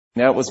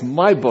That was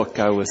my book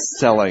I was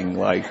selling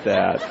like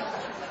that.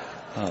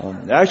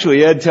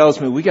 Actually, Ed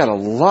tells me we got a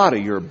lot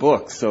of your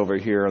books over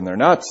here and they're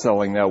not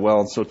selling that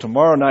well. And so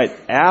tomorrow night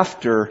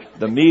after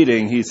the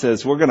meeting, he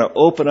says, we're going to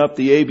open up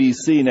the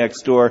ABC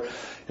next door,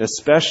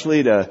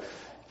 especially to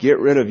get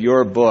rid of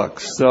your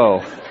books.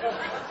 So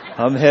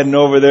I'm heading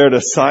over there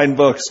to sign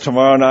books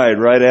tomorrow night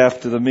right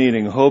after the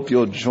meeting. Hope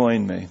you'll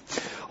join me.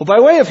 Well, by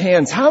way of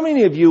hands, how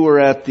many of you were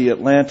at the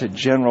Atlanta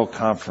General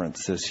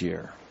Conference this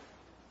year?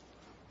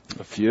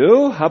 A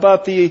few. How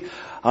about the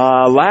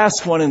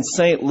last one in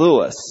St.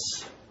 Louis?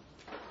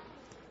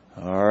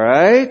 All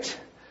right.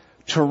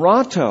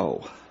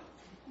 Toronto.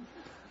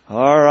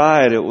 All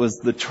right. It was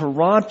the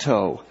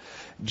Toronto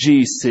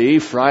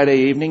GC.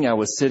 Friday evening, I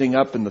was sitting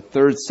up in the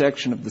third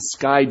section of the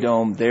Sky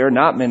Dome there.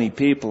 Not many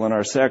people in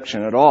our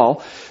section at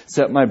all,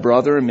 except my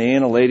brother and me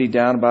and a lady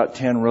down about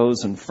 10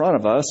 rows in front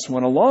of us,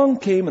 when along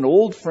came an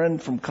old friend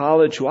from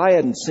college who I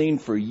hadn't seen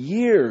for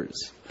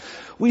years.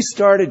 We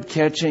started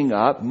catching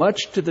up,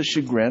 much to the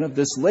chagrin of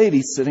this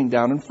lady sitting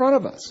down in front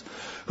of us,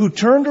 who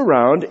turned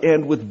around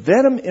and with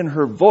venom in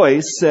her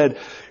voice said,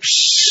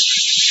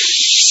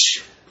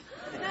 "Shh.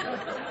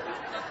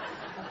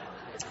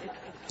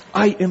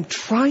 I am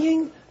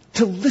trying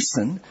to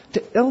listen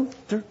to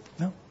Elder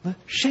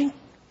Melashenko."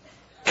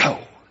 And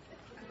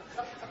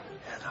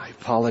I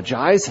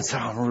apologized. I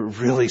said, "I'm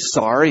really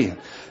sorry."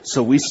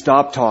 So we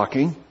stopped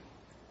talking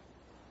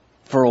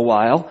for a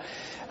while.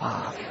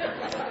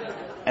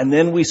 And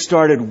then we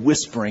started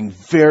whispering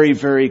very,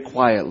 very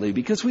quietly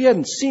because we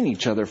hadn't seen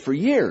each other for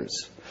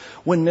years.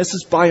 When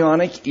Mrs.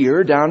 Bionic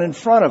Ear down in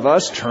front of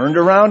us turned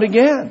around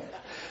again.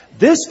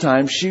 This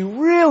time she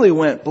really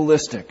went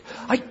ballistic.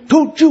 "I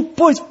told you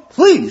boys,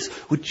 please,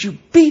 would you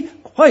be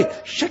quiet?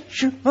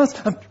 Shut your mouths.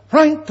 I'm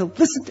trying to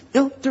listen to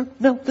Elder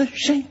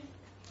Melashenko."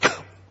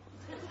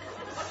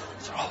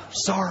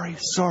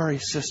 Sorry,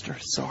 sister,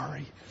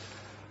 sorry.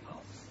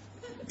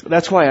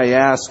 That's why I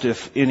asked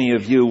if any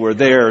of you were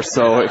there.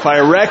 So if I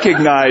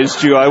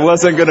recognized you, I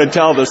wasn't going to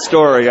tell the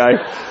story. I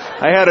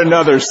had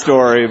another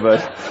story, but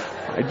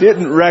I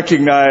didn't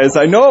recognize.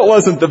 I know it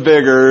wasn't the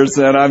Biggers,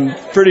 and I'm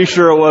pretty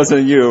sure it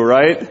wasn't you,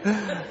 right?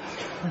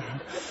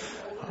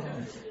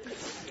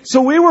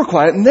 So we were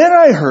quiet, and then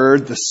I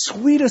heard the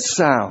sweetest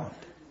sound,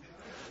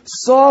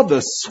 saw the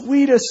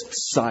sweetest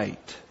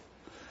sight.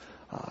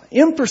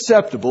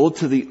 Imperceptible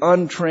to the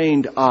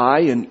untrained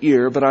eye and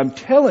ear, but I'm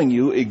telling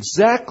you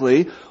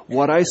exactly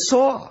what I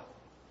saw.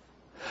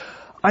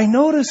 I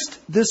noticed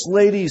this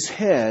lady's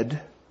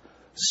head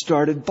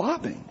started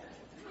bobbing.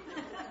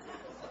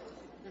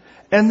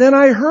 And then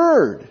I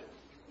heard,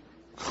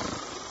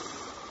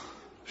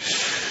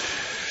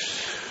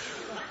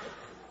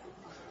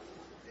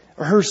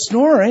 her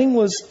snoring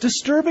was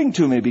disturbing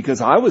to me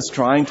because I was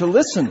trying to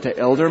listen to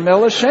Elder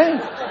Melashenko.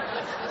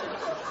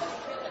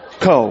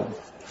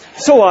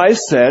 So I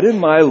said in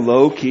my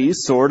low-key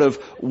sort of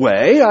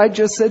way, I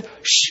just said,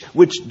 "Shh,"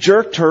 which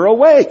jerked her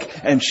awake.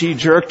 And she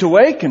jerked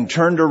awake and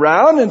turned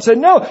around and said,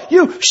 "No,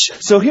 you, shh."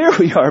 So here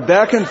we are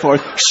back and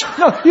forth. "Shh,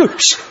 no, you,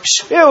 shh,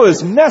 shh." It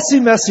was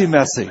messy.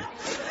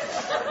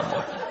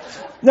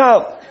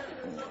 Now,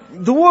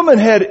 the woman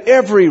had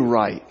every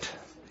right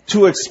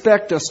to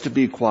expect us to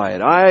be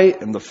quiet. I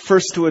am the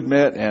first to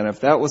admit, and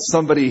if that was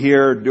somebody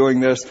here doing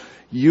this,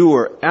 you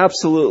were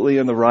absolutely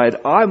in the right.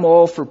 I'm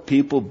all for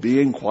people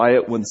being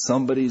quiet when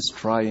somebody's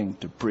trying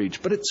to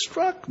preach. But it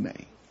struck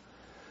me.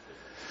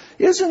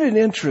 Isn't it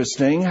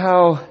interesting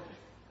how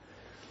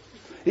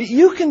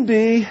you can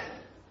be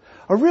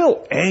a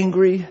real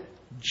angry,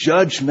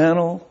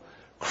 judgmental,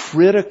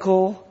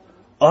 critical,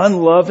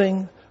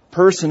 unloving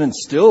person and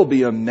still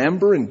be a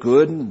member in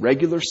good and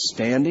regular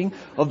standing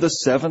of the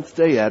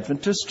Seventh-day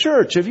Adventist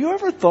Church? Have you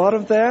ever thought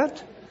of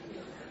that?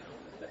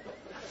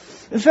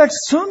 In fact,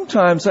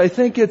 sometimes I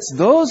think it's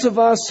those of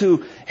us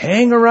who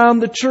hang around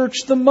the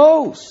church the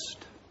most,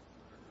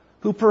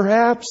 who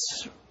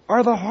perhaps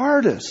are the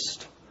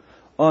hardest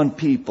on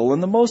people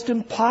and the most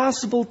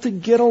impossible to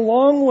get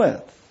along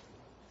with.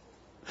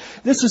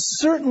 This is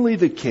certainly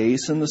the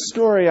case in the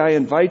story I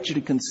invite you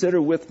to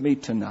consider with me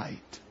tonight.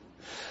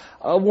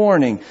 A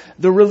warning,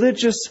 the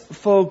religious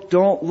folk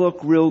don't look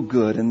real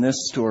good in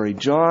this story.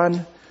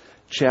 John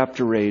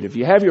Chapter 8. If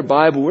you have your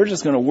Bible, we're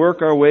just going to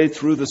work our way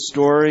through the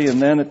story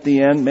and then at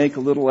the end make a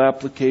little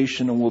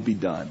application and we'll be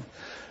done.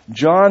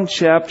 John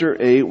chapter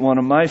 8, one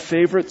of my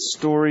favorite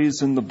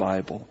stories in the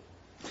Bible.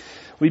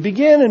 We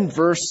begin in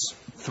verse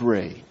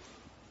 3.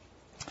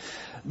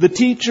 The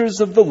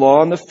teachers of the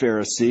law and the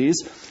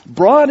Pharisees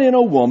brought in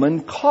a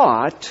woman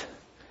caught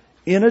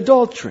in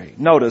adultery.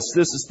 Notice,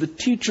 this is the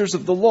teachers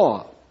of the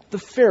law, the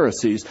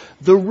Pharisees,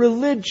 the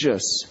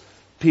religious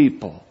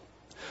people,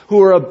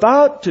 who are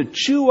about to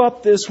chew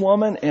up this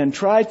woman and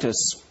try to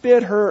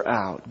spit her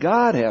out.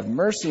 God have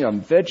mercy on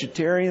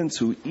vegetarians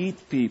who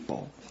eat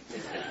people.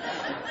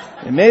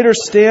 They made her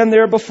stand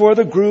there before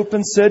the group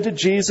and said to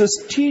Jesus,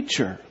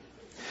 "Teacher,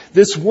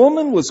 this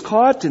woman was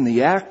caught in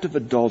the act of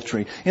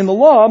adultery. In the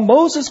law,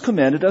 Moses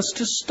commanded us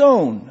to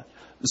stone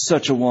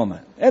such a woman."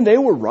 And they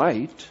were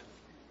right.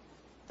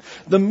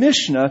 The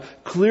Mishnah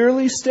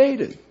clearly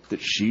stated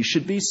that she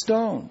should be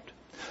stoned.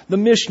 The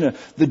Mishnah,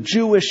 the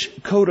Jewish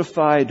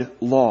codified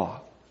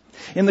law.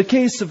 In the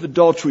case of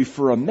adultery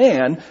for a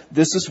man,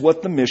 this is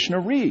what the Mishnah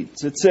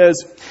reads. It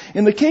says,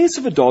 in the case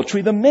of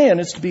adultery, the man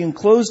is to be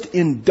enclosed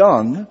in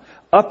dung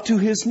up to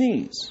his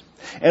knees,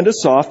 and a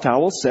soft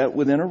towel set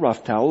within a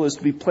rough towel is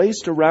to be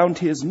placed around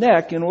his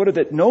neck in order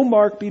that no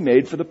mark be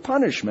made, for the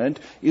punishment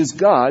is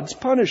God's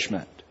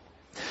punishment.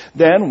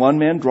 Then one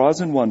man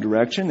draws in one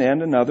direction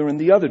and another in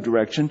the other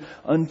direction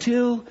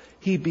until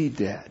he be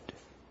dead.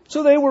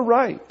 So they were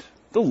right.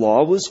 The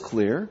law was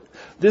clear.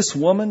 This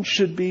woman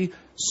should be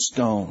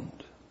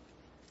stoned.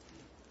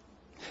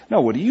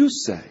 Now, what do you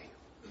say?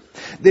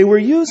 They were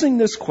using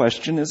this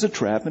question as a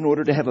trap in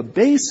order to have a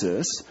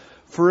basis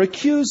for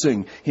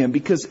accusing him,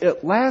 because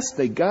at last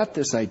they got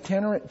this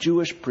itinerant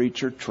Jewish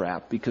preacher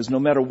trapped, because no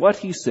matter what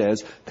he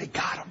says, they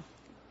got him.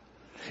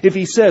 If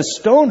he says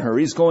stone her,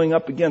 he's going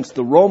up against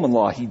the Roman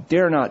law. He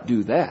dare not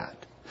do that.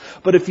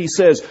 But if he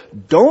says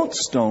don't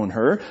stone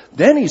her,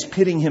 then he's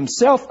pitting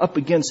himself up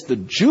against the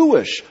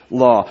Jewish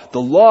law,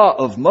 the law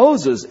of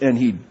Moses, and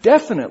he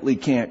definitely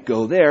can't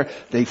go there.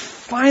 They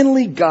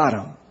finally got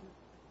him.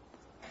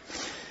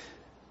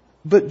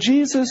 But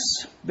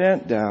Jesus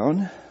bent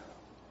down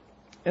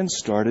and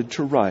started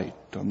to write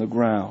on the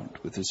ground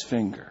with his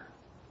finger.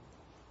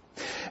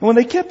 And when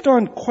they kept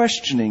on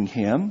questioning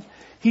him,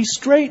 he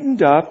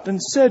straightened up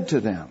and said to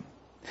them,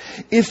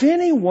 if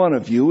any one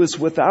of you is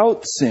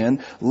without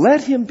sin,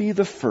 let him be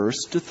the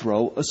first to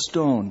throw a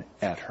stone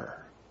at her.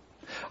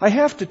 I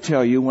have to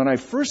tell you, when I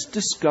first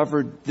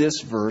discovered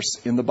this verse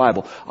in the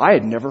Bible, I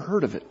had never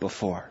heard of it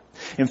before.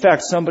 In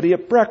fact, somebody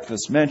at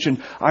breakfast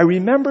mentioned, I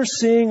remember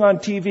seeing on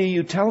TV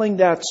you telling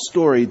that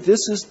story.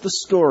 This is the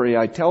story.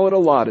 I tell it a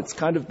lot. It's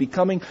kind of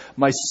becoming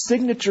my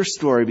signature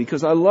story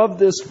because I love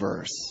this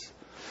verse.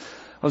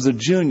 I was a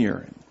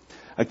junior in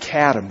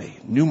Academy,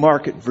 New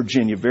Market,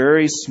 Virginia,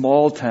 very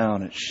small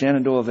town at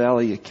Shenandoah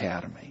Valley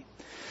Academy.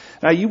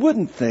 Now, you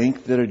wouldn't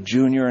think that a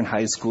junior in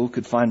high school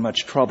could find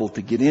much trouble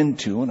to get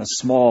into in a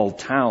small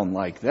town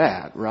like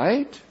that,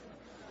 right?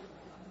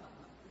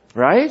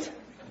 Right?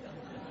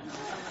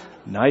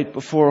 Night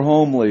before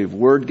home leave,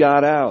 word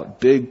got out.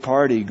 Big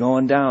party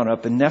going down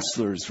up in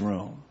Nestler's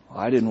room.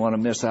 I didn't want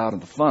to miss out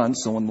on the fun,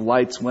 so when the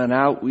lights went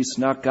out, we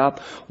snuck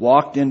up,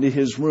 walked into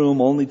his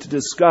room, only to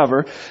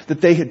discover that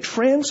they had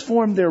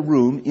transformed their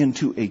room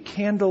into a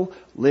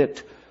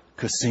candle-lit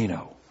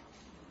casino.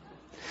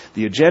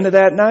 The agenda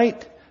that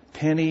night,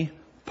 penny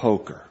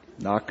poker.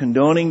 Not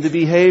condoning the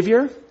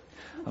behavior.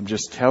 I'm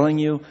just telling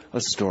you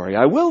a story.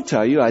 I will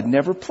tell you, I'd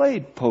never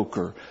played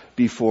poker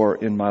before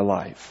in my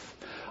life.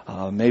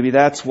 Maybe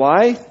that's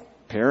why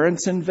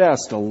parents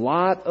invest a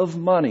lot of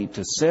money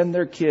to send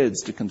their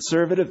kids to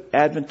conservative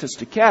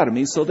Adventist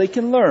academies so they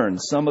can learn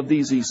some of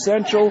these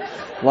essential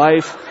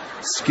life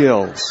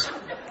skills.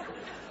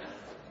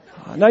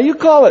 Now, you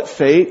call it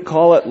fate,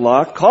 call it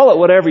luck, call it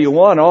whatever you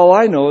want. All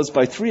I know is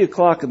by 3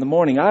 o'clock in the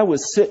morning, I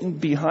was sitting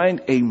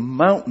behind a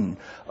mountain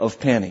of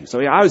pennies.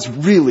 I was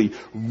really,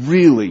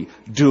 really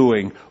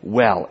doing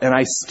well. And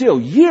I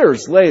still,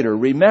 years later,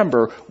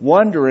 remember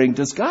wondering,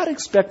 does God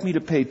expect me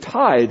to pay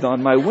tithe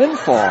on my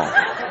windfall?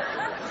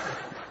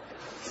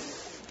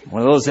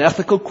 One of those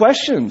ethical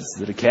questions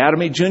that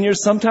Academy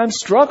juniors sometimes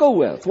struggle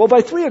with. Well, by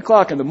 3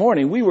 o'clock in the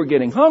morning, we were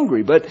getting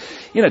hungry. But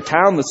in a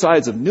town the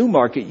size of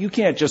Newmarket, you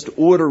can't just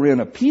order in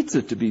a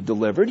pizza to be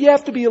delivered. You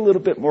have to be a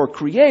little bit more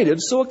creative.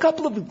 So a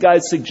couple of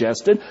guys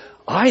suggested,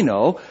 I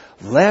know,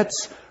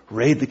 let's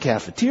raid the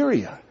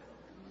cafeteria.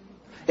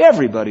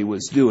 Everybody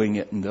was doing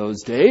it in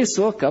those days,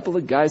 so a couple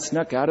of guys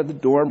snuck out of the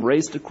dorm,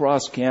 raced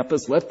across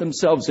campus, let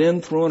themselves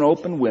in through an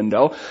open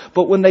window.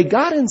 But when they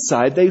got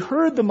inside, they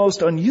heard the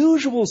most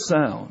unusual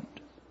sound.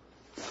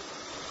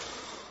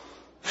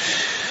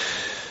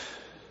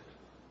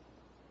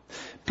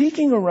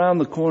 Peeking around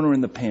the corner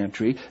in the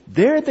pantry,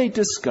 there they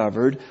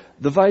discovered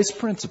the vice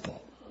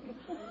principal,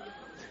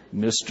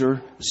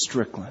 Mr.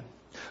 Strickland,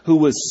 who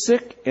was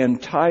sick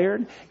and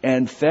tired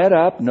and fed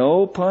up,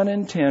 no pun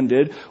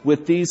intended,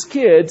 with these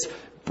kids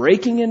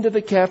breaking into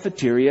the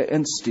cafeteria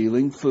and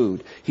stealing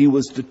food. He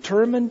was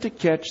determined to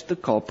catch the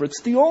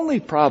culprits. The only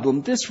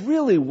problem, this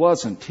really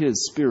wasn't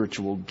his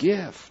spiritual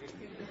gift.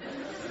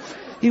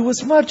 He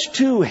was much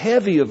too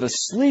heavy of a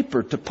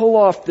sleeper to pull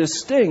off this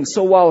sting,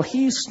 so while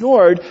he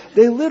snored,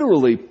 they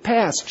literally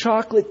passed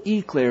chocolate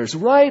eclairs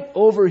right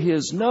over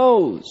his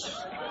nose.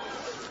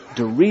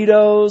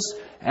 Doritos,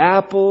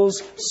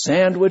 apples,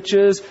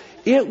 sandwiches.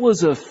 It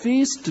was a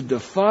feast to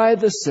defy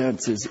the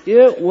senses.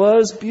 It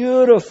was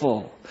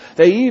beautiful.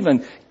 They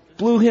even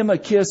blew him a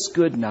kiss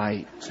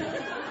goodnight.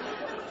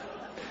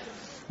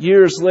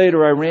 Years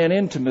later, I ran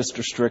into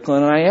Mr.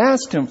 Strickland and I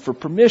asked him for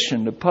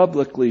permission to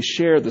publicly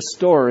share the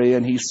story,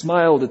 and he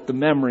smiled at the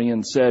memory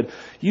and said,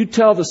 "You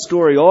tell the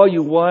story all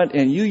you want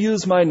and you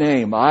use my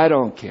name. I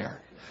don't care."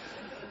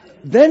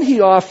 Then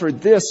he offered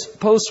this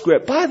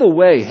postscript. By the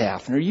way,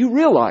 Hafner, you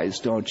realize,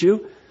 don't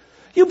you?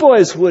 You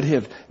boys would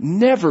have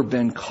never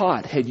been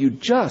caught had you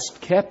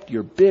just kept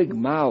your big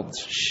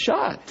mouths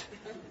shut.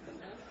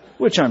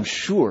 which I'm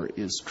sure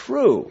is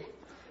true.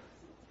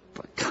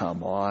 But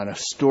come on, a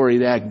story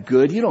that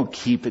good, you don't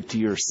keep it to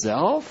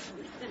yourself.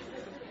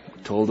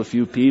 Told a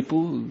few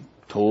people,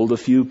 told a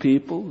few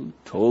people,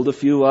 told a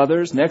few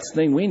others. Next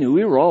thing we knew,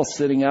 we were all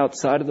sitting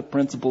outside of the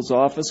principal's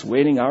office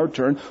waiting our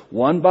turn,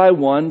 one by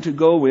one, to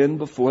go in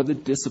before the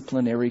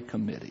disciplinary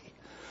committee.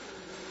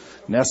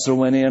 Nessa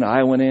went in,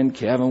 I went in,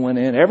 Kevin went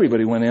in,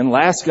 everybody went in.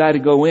 Last guy to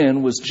go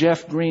in was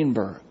Jeff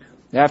Greenberg.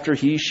 After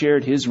he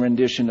shared his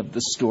rendition of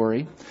the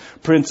story,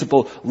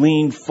 Principal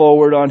leaned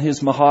forward on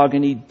his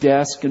mahogany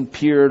desk and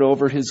peered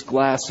over his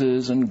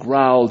glasses and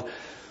growled,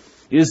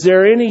 "Is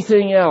there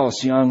anything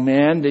else, young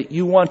man, that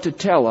you want to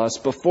tell us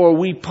before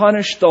we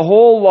punish the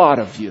whole lot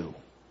of you?"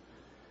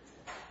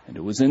 And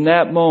it was in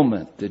that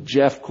moment that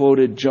Jeff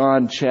quoted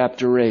John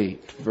chapter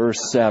 8,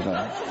 verse 7.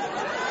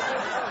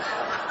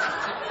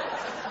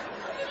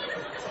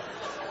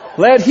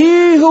 "Let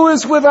he who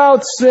is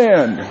without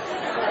sin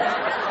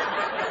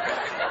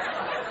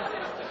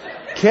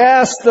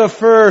cast the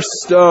first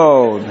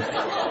stone."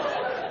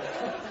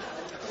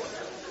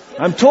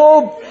 I'm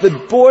told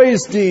that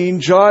Boys Dean,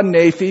 John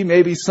Nafee,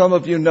 maybe some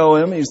of you know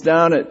him, he's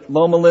down at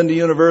Loma Linda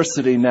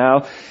University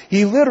now,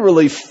 he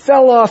literally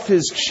fell off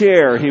his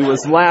chair. He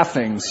was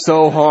laughing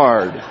so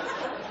hard.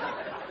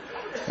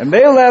 And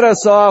they let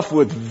us off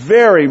with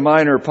very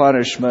minor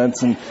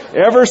punishments, and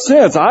ever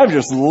since, I've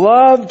just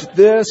loved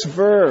this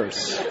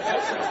verse.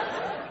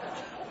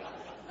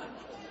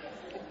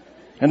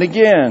 And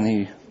again,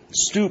 he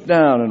stooped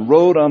down and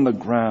wrote on the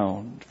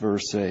ground,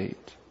 verse 8.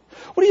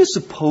 What do you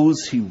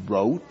suppose he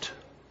wrote?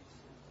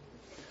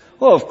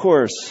 Well, of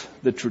course,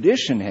 the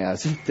tradition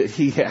has it that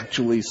he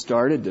actually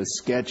started to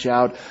sketch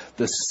out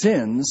the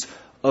sins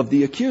of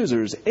the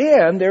accusers.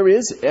 And there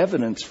is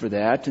evidence for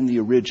that in the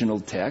original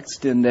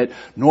text, in that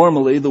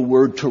normally the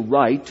word to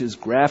write is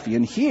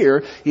graphein.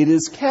 Here it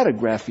is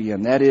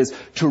catagraphein, that is,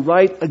 to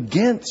write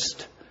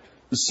against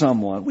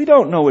someone. We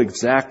don't know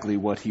exactly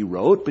what he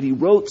wrote, but he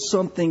wrote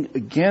something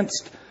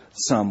against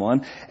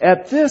someone.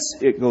 At this,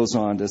 it goes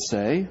on to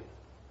say,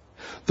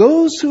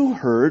 those who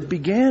heard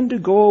began to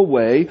go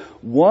away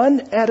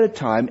one at a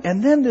time.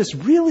 And then this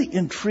really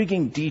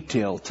intriguing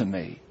detail to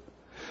me.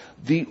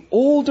 The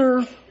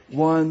older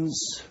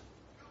ones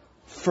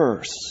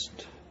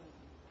first.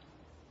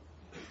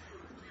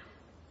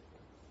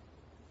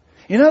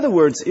 In other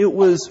words, it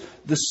was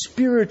the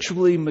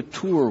spiritually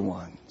mature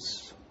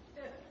ones.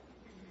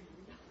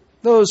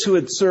 Those who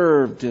had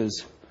served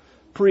as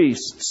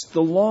priests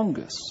the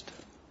longest.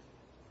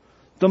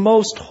 The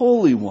most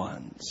holy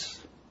ones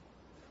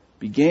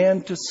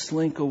began to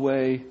slink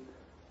away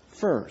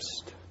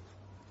first.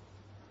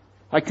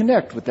 I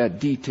connect with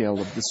that detail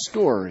of the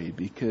story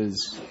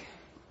because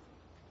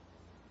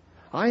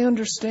I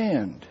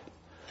understand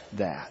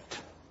that.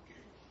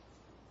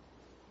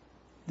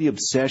 The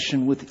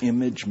obsession with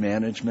image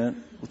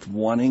management, with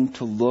wanting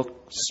to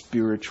look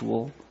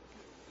spiritual,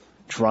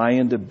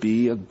 trying to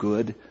be a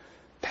good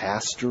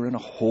pastor and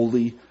a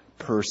holy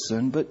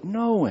person, but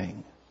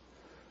knowing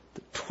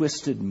the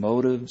twisted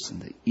motives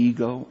and the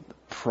ego, the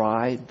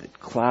pride that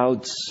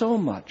clouds so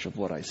much of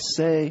what I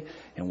say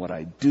and what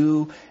I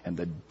do, and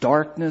the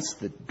darkness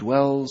that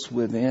dwells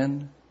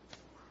within.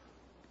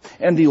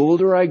 And the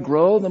older I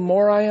grow, the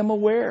more I am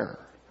aware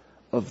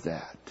of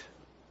that.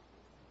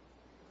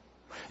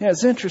 Yeah,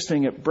 it's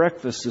interesting, at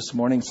breakfast this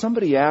morning,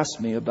 somebody asked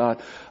me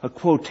about a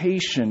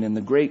quotation in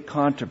The Great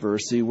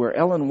Controversy where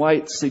Ellen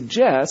White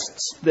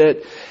suggests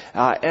that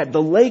at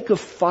the lake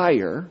of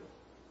fire,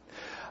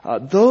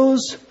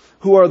 those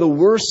who are the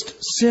worst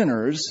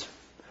sinners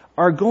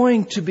are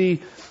going to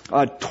be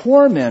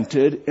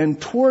tormented and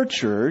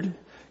tortured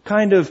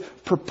kind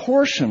of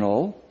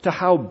proportional to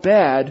how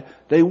bad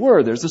they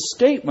were. There's a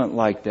statement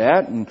like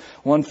that, and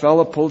one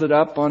fellow pulled it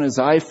up on his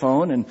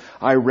iPhone, and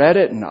I read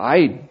it, and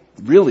I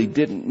really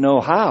didn't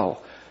know how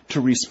to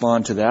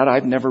respond to that.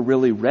 I've never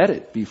really read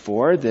it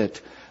before,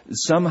 that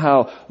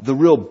somehow the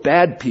real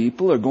bad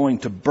people are going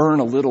to burn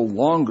a little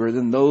longer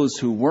than those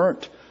who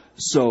weren't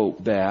so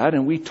bad.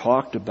 And we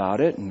talked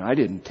about it, and I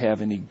didn't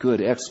have any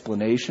good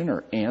explanation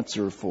or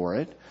answer for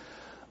it,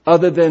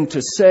 other than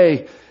to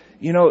say,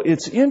 you know,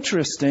 it's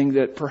interesting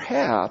that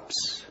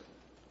perhaps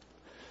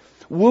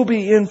we'll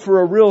be in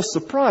for a real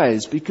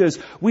surprise, because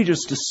we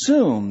just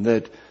assume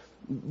that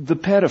the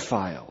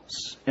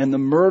pedophiles and the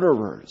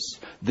murderers,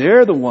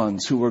 they're the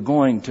ones who are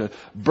going to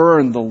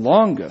burn the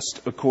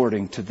longest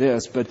according to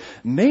this. But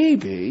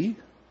maybe,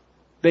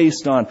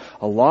 based on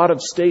a lot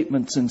of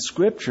statements in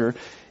Scripture,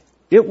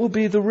 it will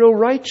be the real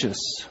righteous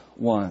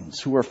ones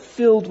who are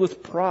filled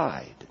with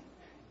pride,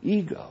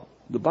 ego.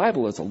 The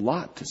Bible has a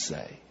lot to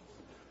say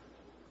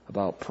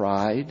about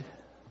pride,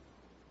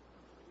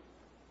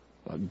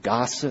 about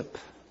gossip,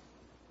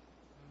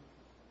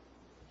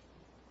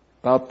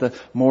 about the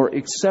more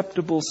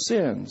acceptable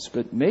sins.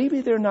 But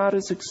maybe they're not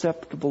as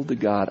acceptable to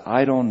God.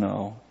 I don't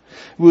know.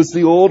 It was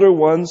the older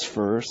ones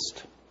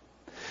first.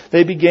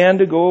 They began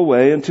to go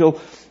away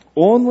until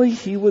only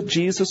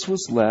Jesus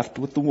was left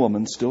with the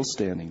woman still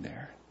standing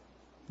there.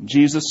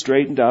 Jesus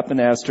straightened up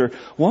and asked her,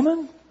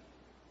 "Woman,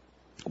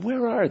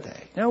 Where are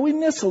they? Now, we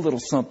miss a little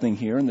something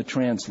here in the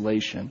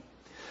translation,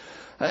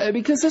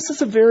 because this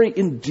is a very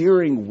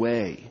endearing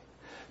way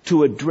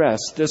to address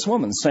this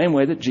woman, the same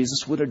way that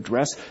Jesus would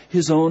address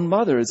his own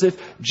mother, as if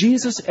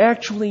Jesus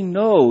actually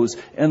knows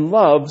and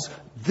loves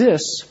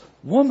this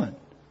woman.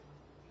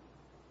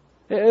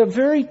 A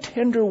very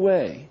tender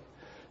way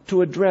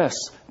to address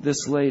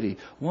this lady.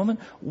 Woman,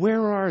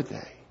 where are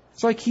they?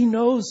 It's like he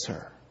knows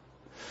her.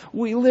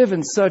 We live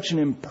in such an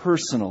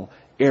impersonal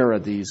era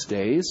these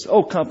days.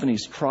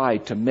 Companies try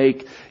to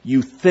make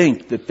you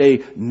think that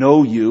they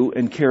know you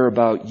and care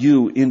about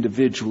you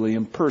individually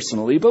and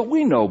personally, but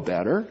we know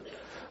better.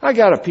 I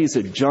got a piece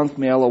of junk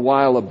mail a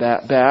while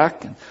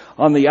back, and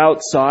on the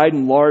outside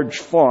in large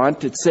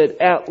font it said,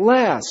 "At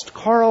last,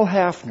 Carl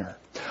Hafner,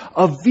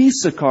 a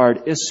Visa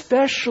card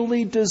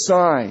especially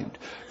designed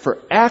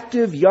for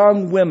active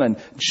young women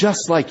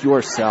just like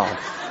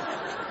yourself."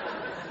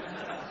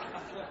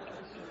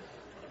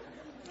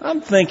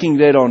 I'm thinking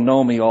they don't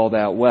know me all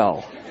that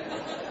well.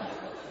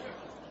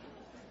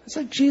 It's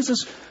like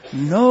Jesus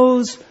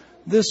knows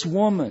this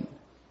woman,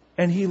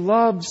 and he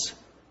loves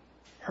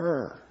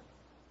her.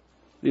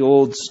 The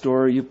old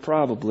story you've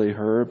probably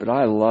heard, but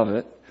I love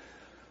it.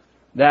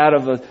 That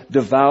of a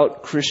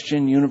devout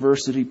Christian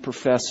university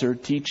professor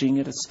teaching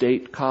at a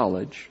state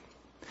college.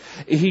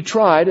 He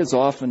tried as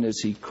often as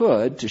he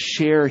could to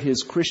share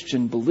his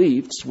Christian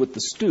beliefs with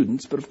the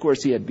students, but of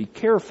course he had to be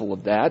careful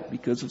of that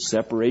because of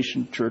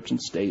separation of church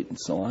and state and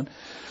so on.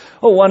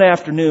 One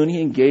afternoon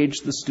he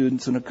engaged the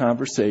students in a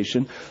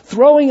conversation,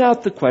 throwing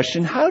out the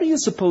question, how do you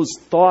suppose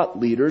thought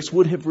leaders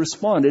would have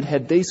responded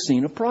had they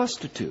seen a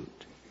prostitute?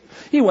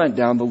 He went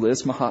down the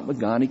list, Mahatma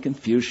Gandhi,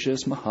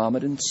 Confucius,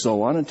 Muhammad, and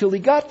so on, until he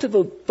got to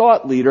the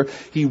thought leader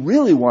he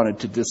really wanted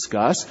to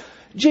discuss,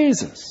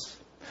 Jesus.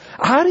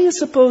 How do you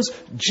suppose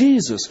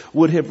Jesus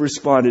would have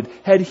responded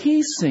had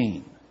he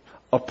seen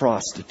a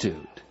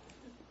prostitute?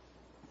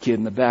 Kid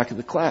in the back of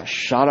the class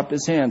shot up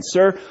his hand.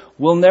 Sir,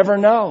 we'll never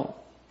know.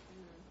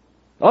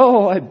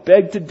 Oh, I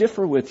beg to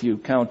differ with you,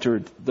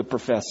 countered the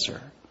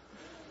professor.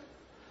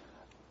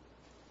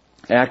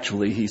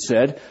 Actually, he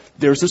said,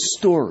 there's a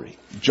story,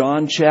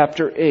 John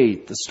chapter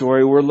 8, the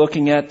story we're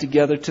looking at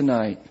together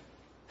tonight,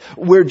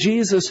 where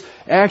Jesus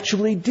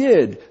actually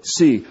did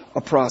see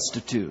a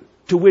prostitute.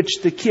 To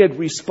which the kid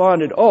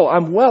responded,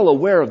 I'm well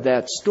aware of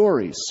that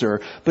story,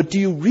 sir. But do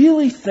you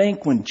really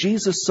think when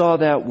Jesus saw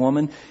that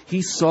woman,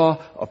 he saw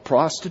a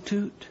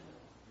prostitute?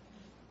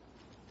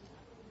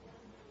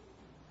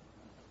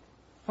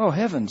 Oh,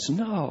 heavens,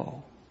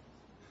 no.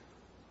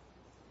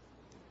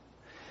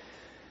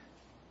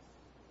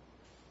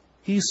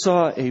 He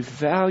saw a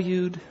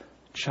valued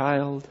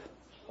child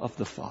of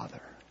the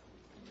Father.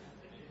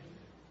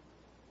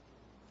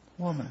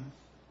 Woman,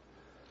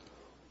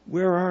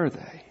 where are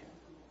they?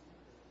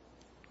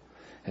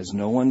 Has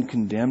no one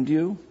condemned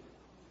you?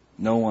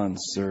 No one,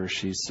 sir,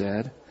 she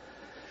said.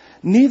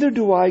 Neither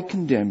do I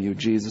condemn you,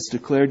 Jesus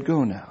declared.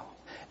 Go now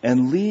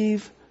and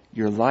leave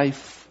your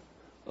life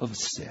of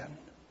sin.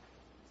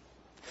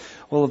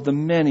 Well, of the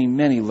many,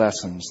 many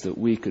lessons that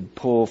we could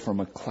pull from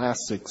a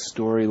classic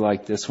story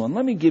like this one,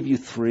 let me give you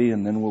 3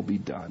 and then we'll be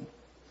done.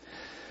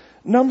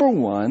 Number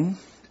 1,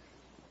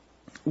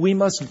 we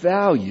must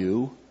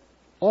value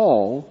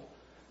all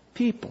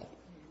people.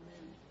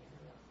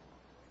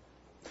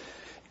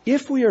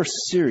 If we are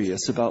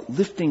serious about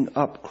lifting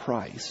up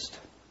Christ,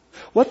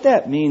 what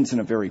that means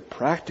in a very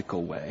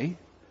practical way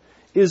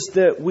is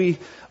that we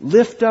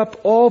lift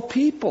up all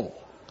people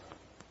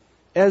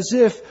as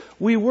if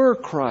we were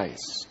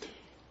Christ.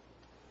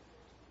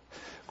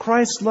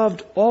 Christ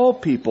loved all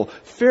people.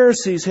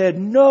 Pharisees had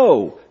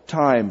no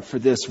time for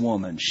this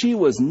woman. She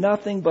was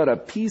nothing but a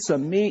piece of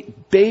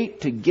meat,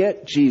 bait to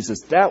get Jesus.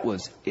 That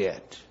was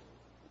it.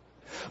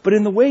 But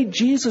in the way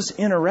Jesus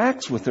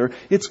interacts with her,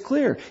 it's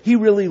clear he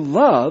really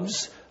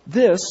loves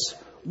this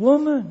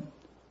woman.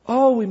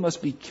 We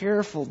must be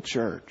careful,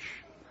 church,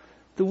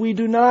 that we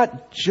do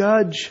not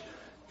judge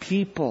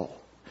people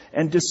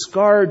and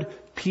discard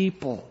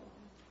people.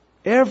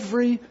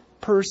 Every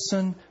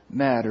person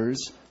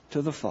matters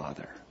to the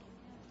Father.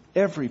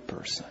 Every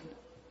person.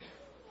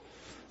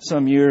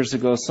 Some years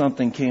ago,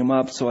 something came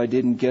up, so I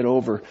didn't get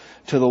over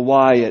to the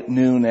Y at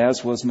noon,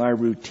 as was my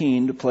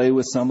routine, to play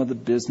with some of the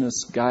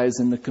business guys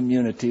in the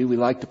community. We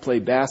like to play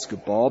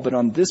basketball, but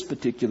on this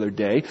particular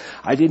day,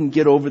 I didn't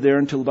get over there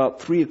until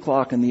about 3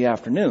 o'clock in the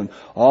afternoon.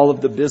 All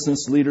of the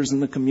business leaders in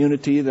the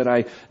community that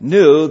I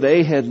knew,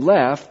 they had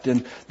left,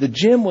 and the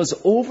gym was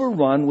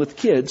overrun with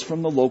kids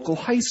from the local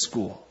high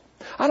school.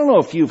 I don't know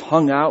if you've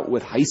hung out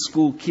with high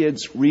school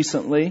kids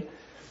recently,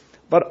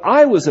 but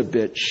I was a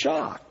bit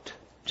shocked.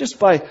 Just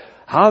by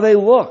how they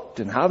looked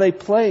and how they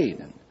played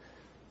and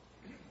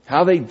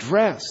how they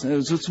dressed. And there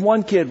was this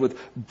one kid with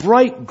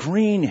bright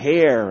green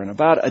hair and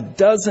about a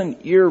dozen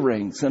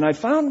earrings. And I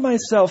found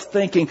myself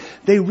thinking,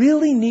 they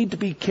really need to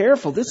be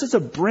careful. This is a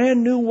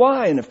brand new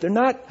Y. And if they're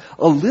not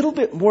a little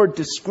bit more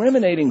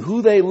discriminating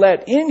who they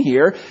let in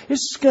here,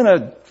 it's going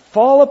to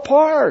fall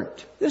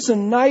apart. This is a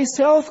nice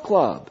health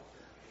club.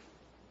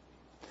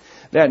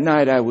 That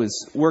night I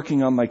was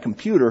working on my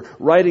computer,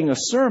 writing a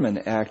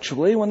sermon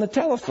actually, when the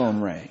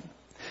telephone rang.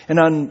 An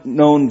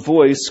unknown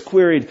voice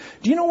queried,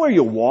 "Do you know where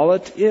your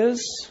wallet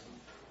is?"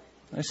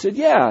 I said,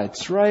 "Yeah,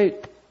 it's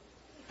right."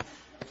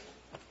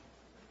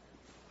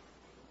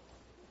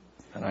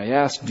 And I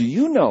asked, "Do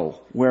you know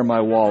where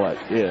my wallet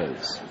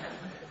is?"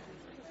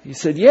 He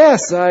said,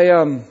 "Yes,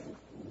 I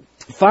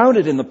found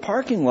it in the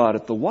parking lot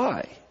at the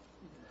Y."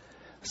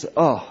 I said,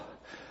 "Oh,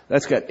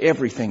 that's got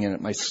everything in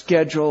it. My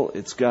schedule,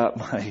 it's got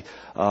my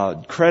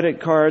credit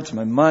cards,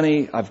 my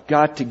money. I've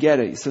got to get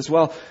it." He says,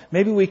 "Well,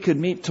 maybe we could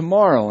meet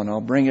tomorrow and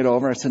I'll bring it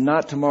over." I said,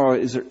 "Not tomorrow.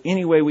 Is there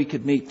any way we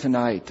could meet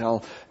tonight?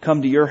 I'll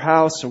come to your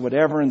house or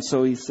whatever." And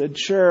so he said,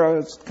 "Sure." I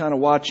was kind of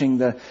watching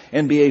the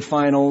NBA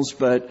finals,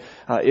 but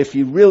if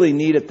you really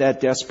need it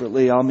that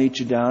desperately, I'll meet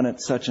you down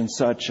at such and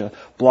such a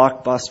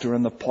Blockbuster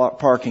in the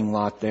parking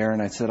lot there.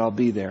 And I said, "I'll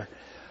be there."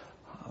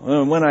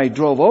 When I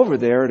drove over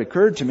there, it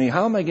occurred to me,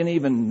 how am I going to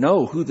even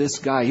know who this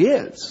guy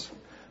is?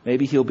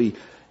 Maybe he'll be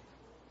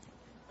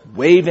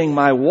waving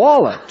my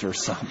wallet or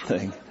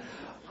something.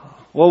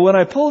 Well, when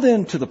I pulled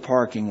into the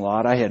parking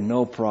lot, I had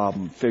no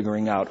problem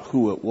figuring out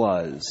who it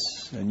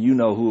was. And you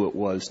know who it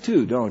was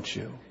too, don't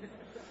you?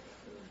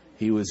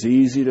 He was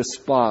easy to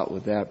spot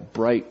with that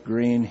bright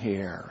green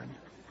hair and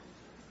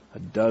a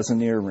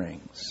dozen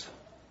earrings.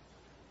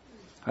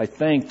 I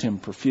thanked him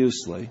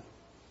profusely,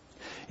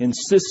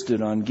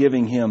 insisted on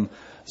giving him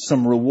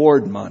some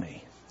reward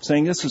money,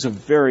 saying, "This was a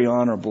very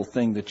honorable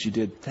thing that you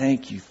did.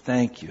 Thank you,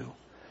 thank you.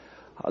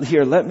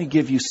 Here, let me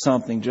give you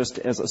something just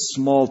as a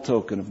small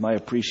token of my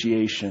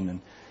appreciation."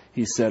 And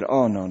he said,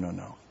 "Oh,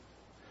 no.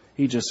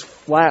 He just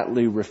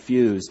flatly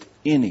refused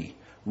any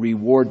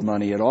reward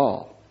money at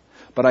all.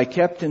 But I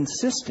kept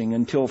insisting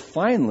until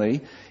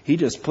finally he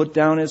just put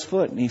down his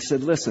foot and he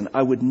said, 'Listen,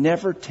 I would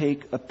never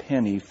take a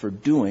penny for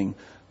doing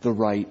the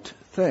right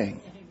thing.'"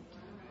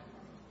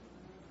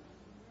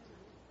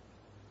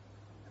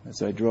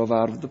 As I drove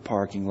out of the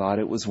parking lot,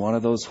 it was one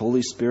of those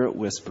Holy Spirit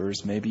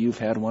whispers. Maybe you've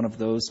had one of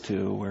those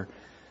too, where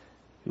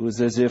it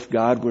was as if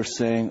God were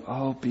saying,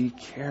 "Oh, be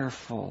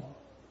careful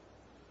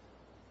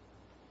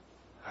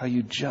how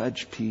you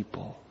judge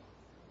people."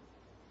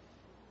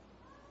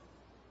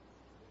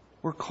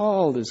 We're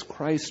called as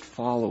Christ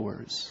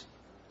followers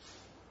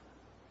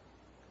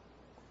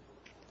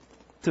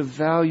to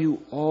value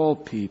all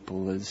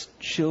people as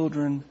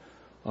children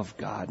of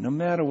God, no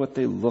matter what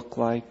they look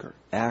like or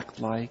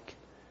act like.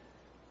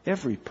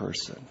 Every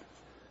person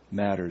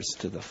matters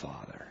to the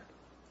Father.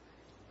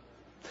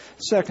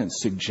 Second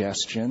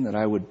suggestion that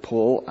I would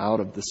pull out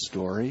of the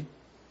story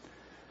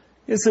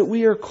is that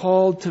we are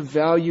called to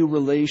value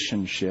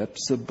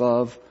relationships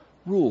above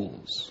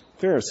rules.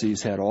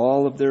 Pharisees had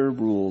all of their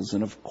rules,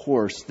 and of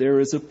course there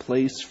is a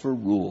place for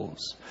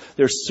rules.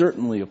 There's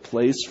certainly a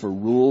place for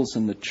rules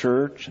in the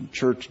church and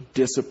church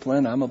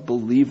discipline. I'm a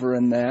believer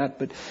in that,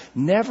 but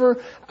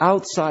never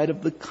outside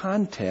of the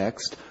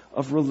context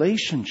of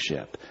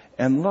relationship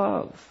and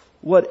love.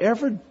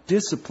 Whatever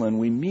discipline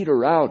we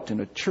meter out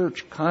in a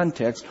church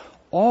context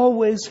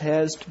always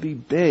has to be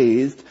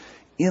bathed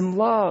in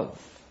love.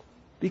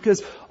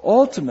 Because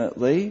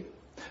ultimately,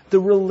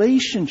 the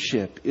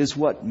relationship is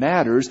what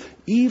matters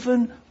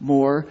even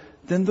more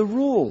than the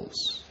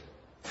rules.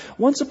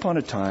 Once upon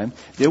a time,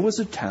 there was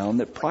a town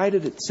that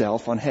prided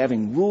itself on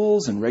having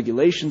rules and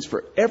regulations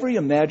for every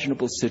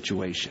imaginable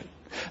situation.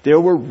 There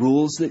were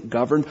rules that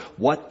governed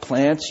what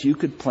plants you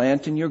could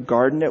plant in your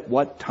garden at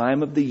what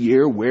time of the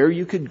year, where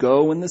you could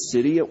go in the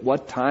city at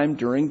what time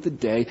during the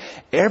day.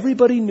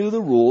 Everybody knew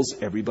the rules,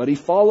 everybody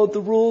followed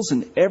the rules,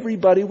 and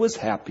everybody was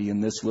happy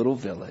in this little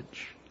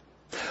village.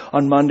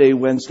 On Monday,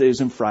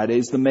 Wednesdays, and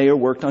Fridays, the mayor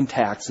worked on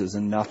taxes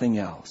and nothing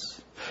else.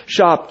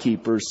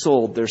 Shopkeepers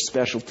sold their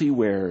specialty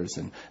wares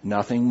and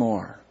nothing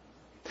more.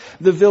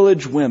 The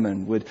village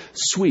women would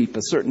sweep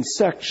a certain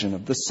section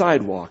of the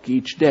sidewalk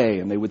each day,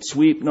 and they would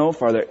sweep no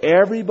farther.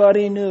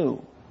 Everybody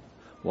knew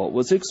what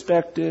was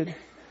expected.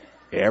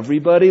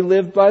 Everybody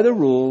lived by the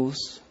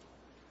rules,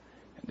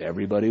 and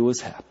everybody was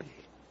happy.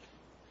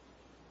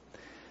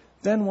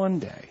 Then one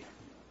day,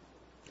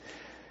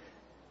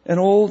 an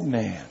old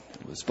man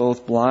who was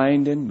both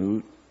blind and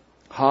mute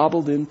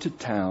hobbled into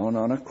town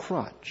on a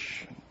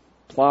crutch and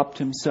plopped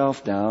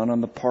himself down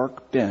on the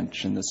park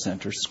bench in the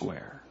center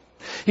square.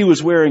 He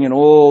was wearing an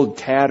old,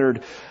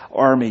 tattered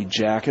army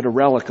jacket, a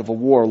relic of a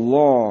war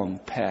long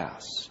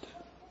past.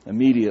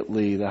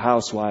 Immediately, the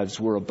housewives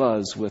were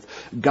abuzz with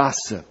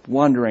gossip,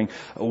 wondering,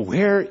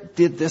 where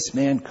did this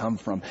man come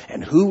from?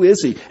 And who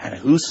is he? And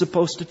who's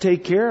supposed to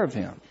take care of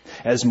him?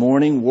 As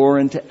morning wore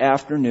into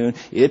afternoon,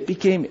 it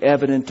became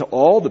evident to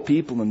all the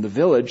people in the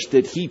village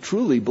that he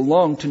truly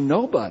belonged to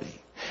nobody.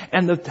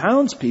 And the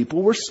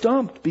townspeople were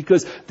stumped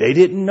because they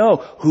didn't know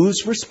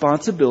whose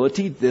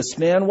responsibility this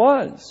man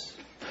was.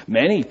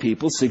 Many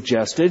people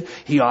suggested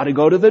he ought to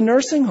go to the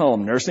nursing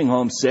home. Nursing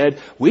home said,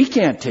 we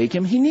can't take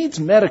him. He needs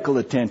medical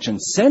attention.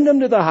 Send him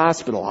to the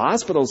hospital.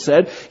 Hospital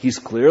said, he's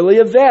clearly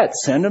a vet.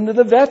 Send him to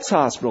the vet's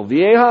hospital.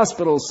 VA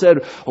hospital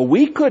said,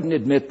 we couldn't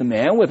admit the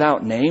man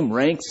without name,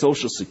 rank,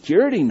 social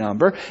security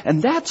number.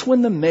 And that's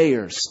when the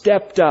mayor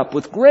stepped up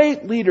with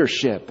great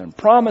leadership and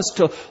promised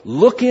to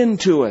look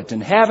into it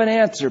and have an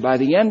answer by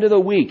the end of the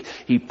week.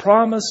 He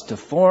promised to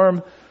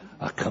form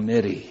a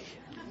committee.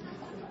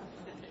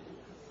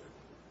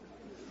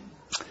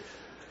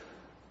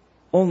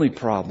 Only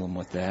problem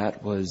with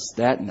that was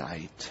that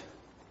night,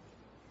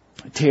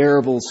 a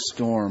terrible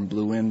storm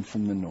blew in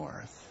from the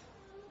north,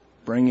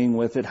 bringing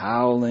with it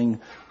howling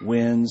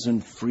winds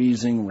and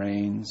freezing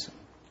rains.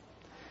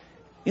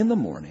 In the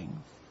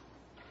morning,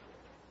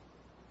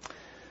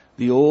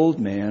 the old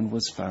man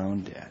was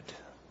found dead,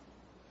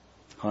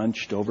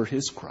 hunched over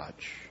his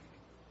crutch,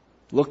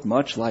 looked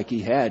much like he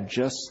had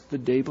just the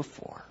day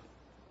before.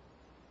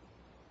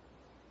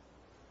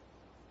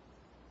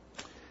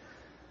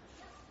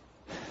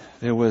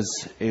 There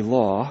was a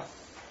law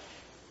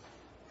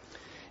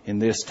in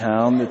this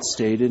town that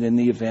stated in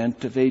the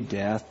event of a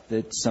death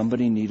that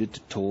somebody needed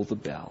to toll the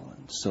bell,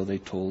 and so they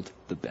tolled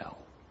the bell.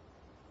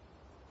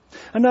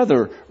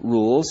 Another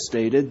rule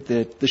stated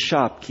that the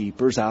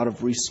shopkeepers, out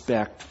of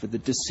respect for the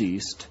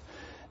deceased,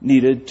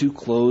 needed to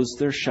close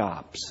their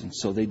shops, and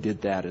so they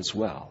did that as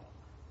well.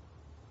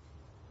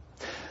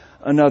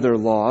 Another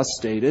law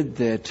stated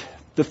that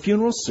the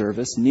funeral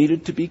service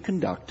needed to be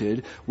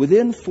conducted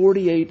within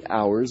 48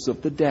 hours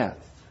of the death.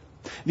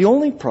 The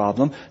only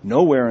problem,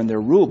 nowhere in their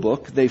rule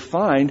book they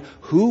find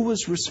who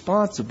was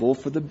responsible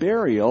for the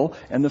burial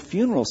and the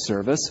funeral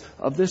service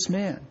of this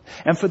man.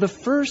 And for the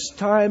first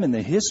time in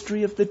the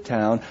history of the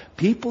town,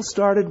 people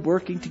started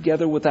working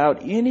together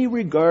without any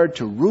regard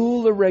to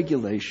rule or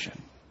regulation.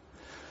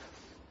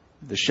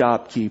 The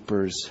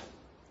shopkeepers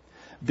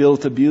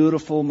built a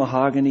beautiful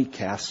mahogany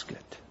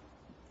casket.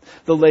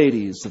 The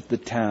ladies of the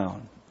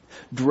town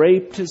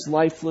draped his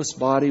lifeless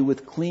body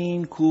with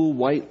clean, cool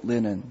white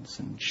linens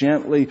and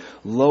gently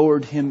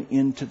lowered him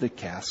into the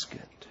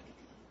casket.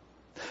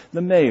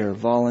 The mayor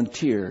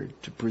volunteered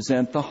to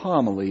present the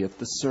homily at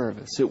the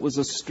service. It was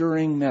a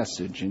stirring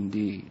message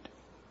indeed.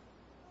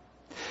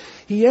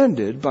 He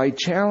ended by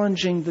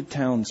challenging the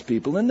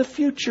townspeople. In the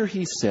future,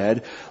 he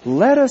said,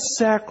 let us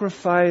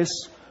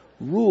sacrifice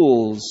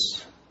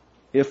rules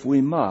if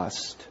we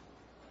must,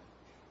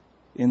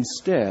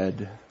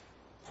 instead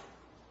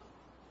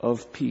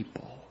of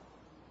people.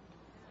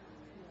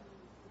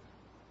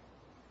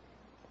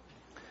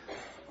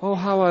 Oh,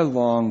 how I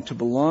long to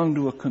belong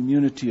to a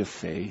community of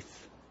faith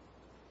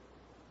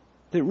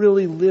that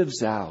really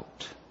lives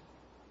out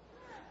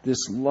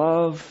this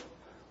love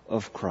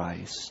of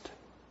Christ.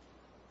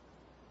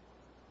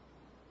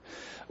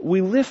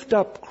 We lift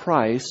up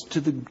Christ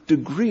to the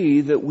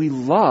degree that we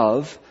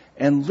love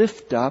and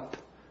lift up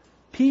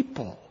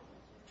people.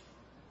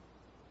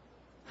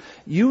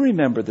 You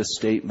remember the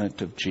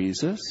statement of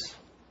Jesus.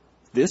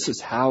 This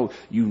is how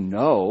you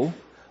know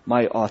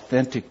my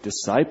authentic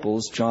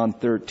disciples, John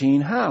 13.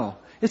 How?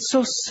 It's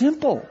so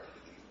simple.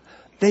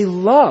 They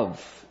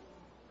love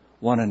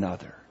one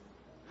another.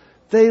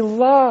 They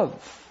love.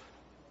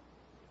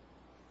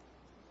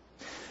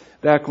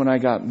 Back when I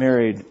got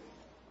married,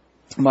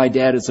 my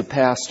dad is a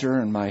pastor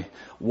and my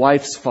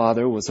wife's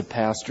father was a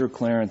pastor,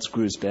 Clarence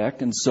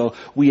Grusbeck, and so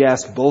we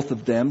asked both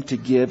of them to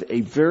give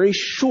a very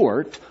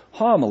short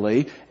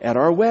homily at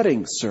our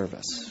wedding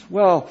service.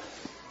 Well,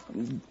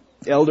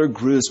 Elder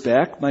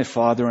Grusbeck, my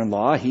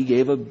father-in-law, he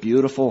gave a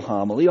beautiful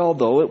homily,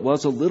 although it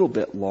was a little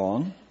bit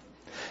long.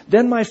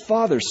 Then my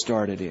father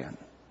started in.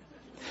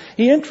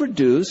 He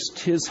introduced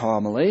his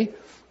homily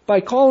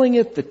by calling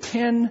it the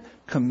 10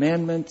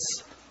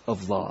 Commandments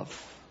of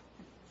Love.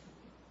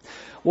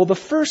 Well, the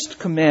first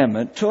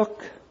commandment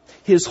took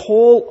his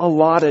whole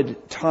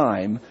allotted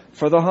time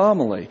for the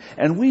homily,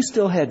 and we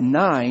still had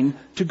 9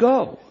 to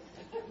go.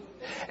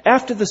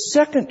 After the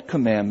second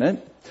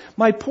commandment,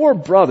 my poor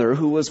brother,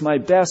 who was my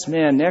best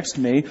man next to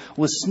me,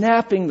 was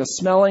snapping the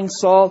smelling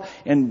salt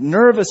and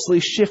nervously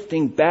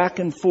shifting back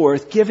and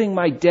forth, giving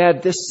my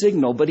dad this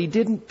signal, but he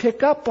didn't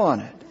pick up on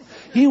it.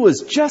 He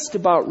was just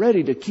about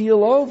ready to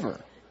keel over.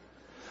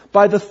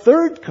 By the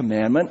third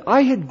commandment,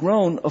 I had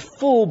grown a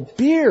full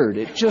beard.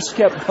 It just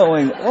kept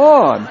going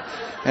on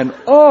and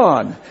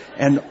on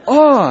and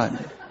on.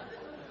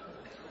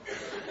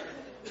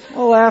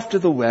 Well, after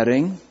the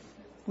wedding,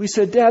 we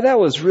said, Dad, that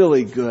was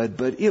really good,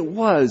 but it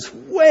was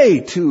way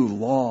too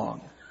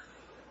long.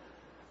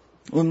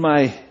 When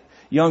my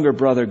younger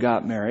brother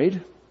got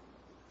married,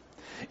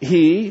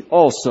 he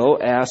also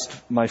asked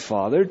my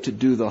father to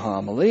do the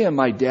homily, and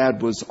my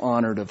dad was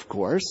honored, of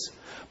course.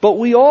 But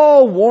we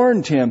all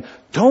warned him,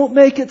 don't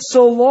make it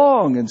so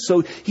long. And so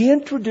he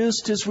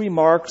introduced his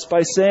remarks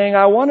by saying,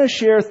 I want to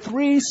share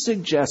 3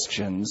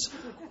 suggestions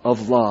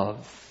of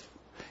love.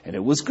 And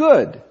it was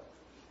good,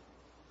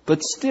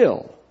 but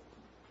still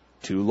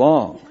too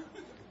long.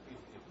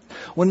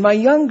 When my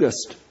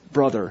youngest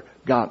brother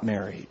got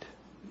married,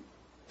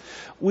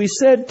 We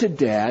said to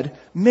Dad,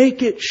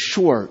 make it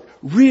short,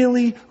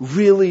 really,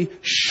 really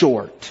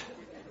short.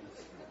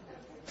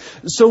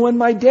 So when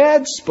my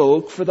dad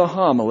spoke for the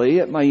homily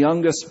at my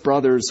youngest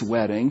brother's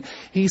wedding,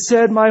 he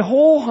said, my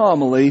whole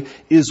homily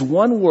is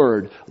one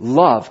word,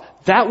 love.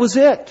 That was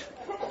it.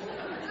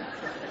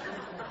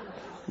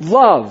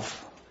 Love.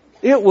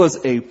 It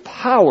was a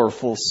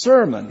powerful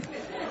sermon.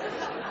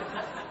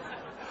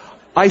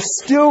 I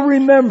still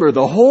remember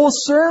the whole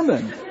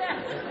sermon.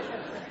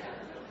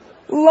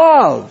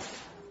 Love.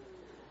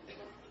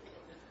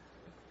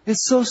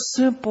 It's so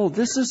simple.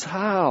 This is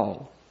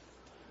how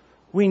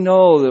we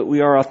know that we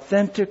are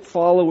authentic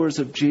followers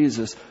of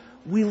Jesus.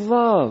 We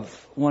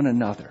love one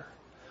another.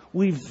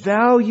 We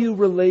value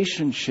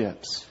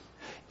relationships,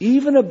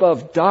 even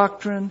above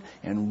doctrine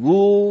and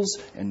rules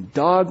and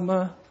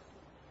dogma.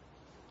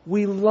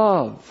 We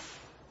love.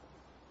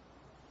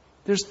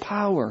 There's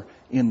power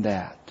in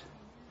that.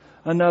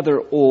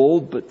 Another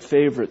old but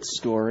favorite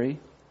story,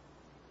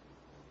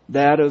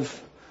 that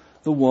of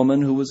the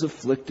woman who was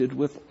afflicted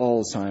with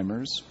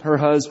Alzheimer's. Her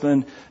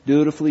husband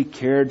dutifully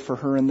cared for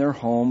her in their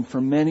home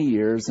for many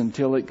years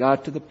until it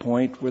got to the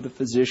point where the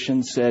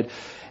physician said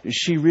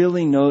she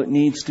really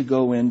needs to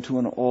go into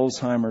an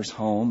Alzheimer's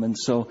home. And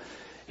so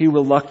he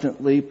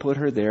reluctantly put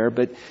her there,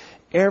 but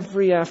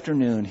every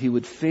afternoon he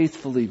would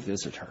faithfully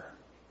visit her.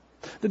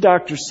 The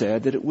doctor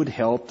said that it would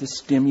help to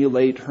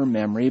stimulate her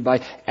memory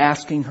by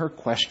asking her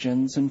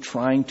questions and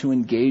trying to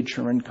engage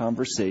her in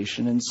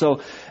conversation. And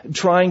so,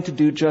 trying to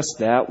do just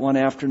that, one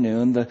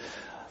afternoon, the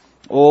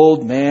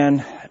old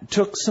man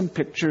took some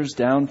pictures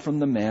down from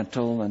the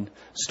mantel and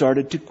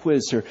started to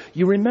quiz her.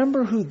 You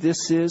remember who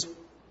this is?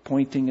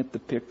 Pointing at the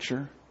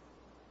picture.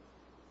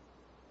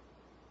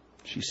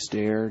 She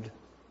stared.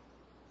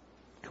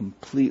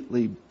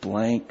 Completely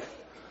blank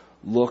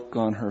look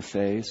on her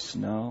face.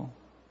 No.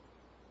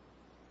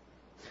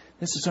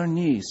 This is our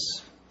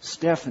niece,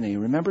 Stephanie.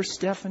 Remember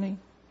Stephanie?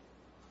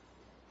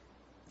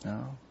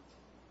 No.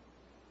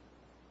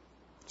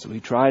 So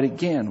he tried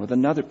again with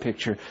another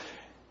picture.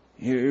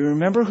 You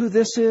remember who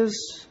this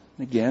is?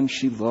 Again,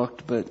 she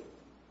looked, but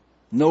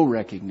no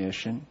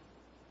recognition.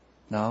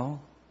 No.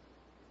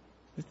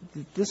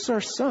 This is our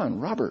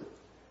son, Robert.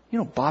 You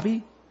know,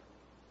 Bobby?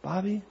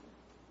 Bobby?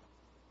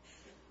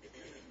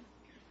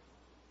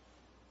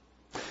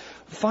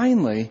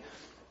 Finally,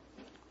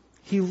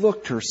 he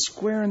looked her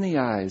square in the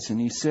eyes and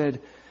he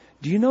said,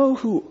 do you know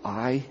who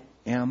I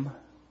am?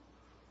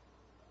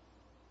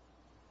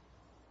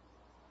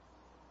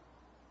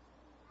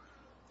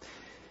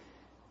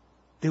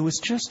 There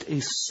was just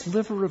a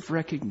sliver of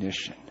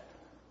recognition,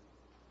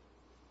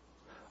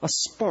 a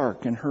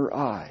spark in her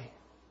eye,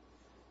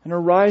 and a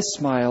wry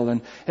smile.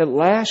 And at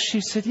last she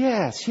said,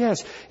 yes,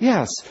 yes,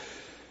 yes.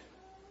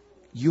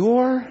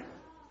 You're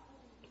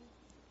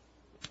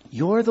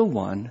the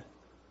one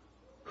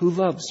who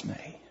loves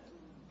me.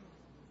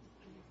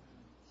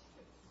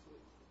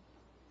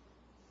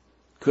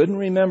 Couldn't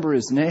remember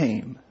his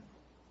name.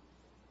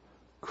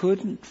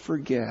 Couldn't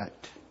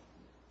forget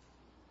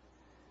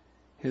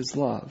his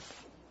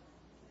love.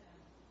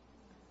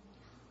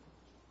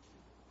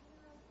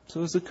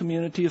 So as a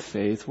community of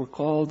faith, we're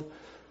called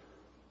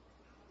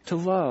to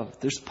love.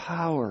 There's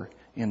power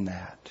in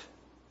that.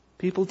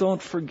 People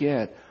don't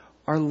forget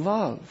our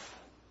love.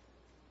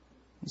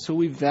 And so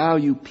we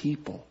value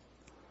people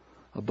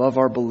above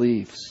our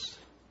beliefs,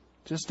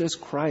 just as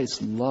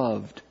Christ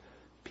loved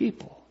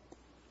people.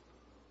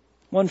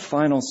 One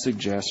final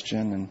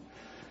suggestion, and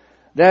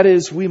that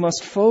is we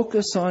must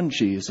focus on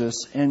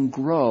Jesus and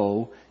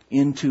grow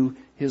into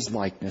His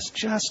likeness.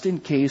 Just in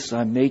case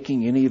I'm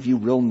making any of you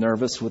real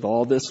nervous with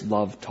all this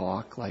love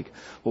talk, like,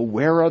 well,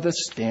 where are the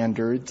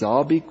standards?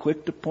 I'll be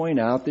quick to point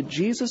out that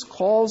Jesus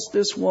calls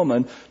this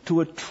woman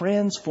to a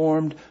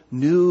transformed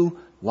new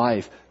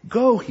life.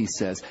 Go, He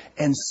says,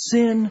 and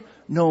sin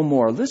no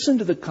more. Listen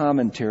to the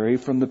commentary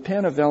from the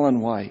pen of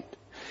Ellen White.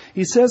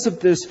 She says of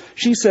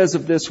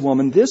this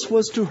woman, this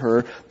was to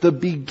her the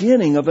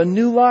beginning of a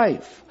new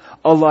life,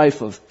 a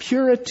life of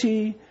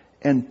purity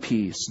and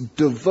peace,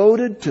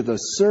 devoted to the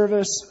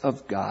service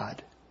of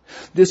God.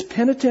 This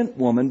penitent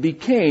woman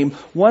became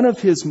one of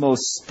His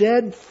most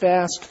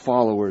steadfast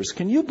followers.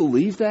 Can you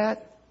believe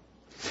that?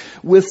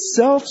 With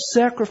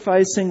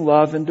self-sacrificing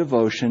love and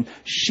devotion,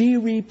 she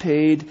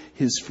repaid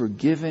His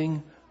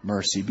forgiving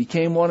mercy,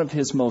 became one of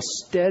His most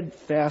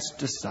steadfast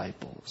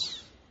disciples.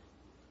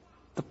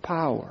 The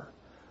power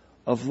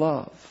of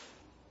love.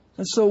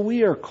 And so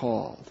we are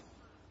called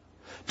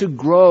to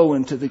grow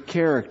into the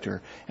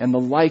character and the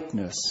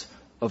likeness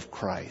of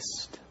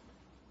Christ.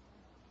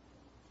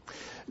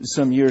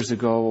 Some years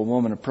ago, a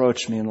woman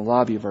approached me in the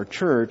lobby of our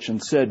church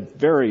and said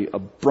very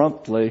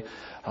abruptly,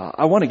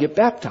 I want to get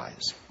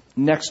baptized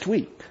next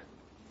week.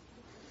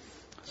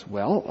 I said,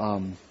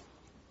 well,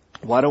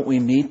 why don't we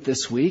meet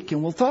this week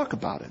and we'll talk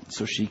about it.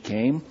 So she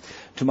came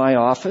to my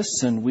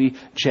office and we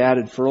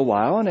chatted for a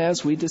while. And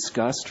as we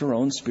discussed her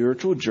own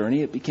spiritual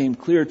journey, it became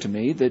clear to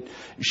me that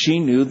she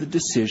knew the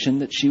decision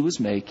that she was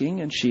making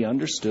and she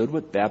understood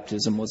what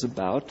baptism was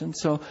about. And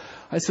so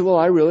I said, well,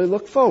 I really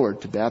look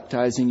forward to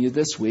baptizing you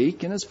this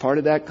week. And as part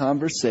of that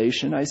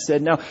conversation, I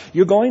said, now,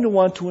 you're going to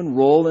want to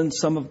enroll in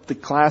some of the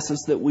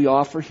classes that we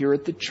offer here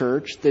at the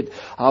church that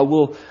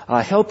will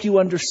help you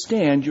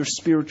understand your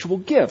spiritual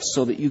gifts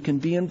so that you can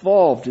be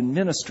involved in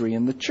ministry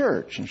in the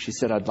church. And she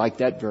said, I'd like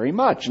that very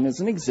much. And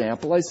as an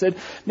example, I said,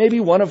 maybe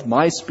one of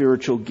my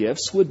spiritual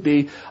gifts would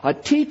be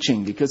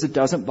teaching, because it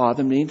doesn't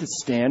bother me to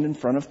stand in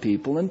front of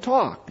people and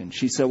talk. And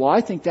she said, well,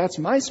 I think that's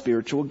my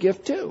spiritual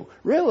gift too.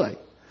 Really?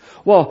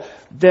 Well,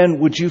 then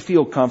would you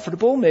feel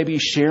comfortable maybe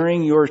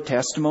sharing your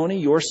testimony,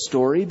 your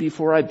story,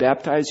 before I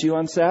baptize you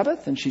on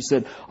Sabbath? And she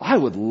said, I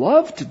would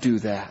love to do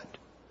that.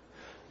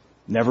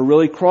 Never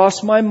really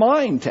crossed my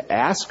mind to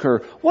ask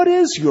her, what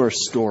is your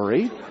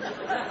story?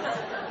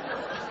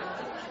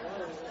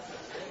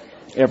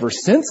 Ever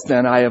since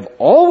then, I have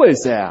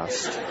always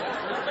asked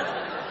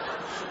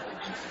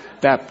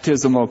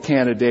baptismal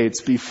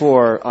candidates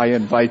before I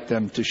invite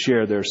them to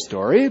share their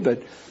story,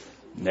 but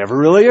never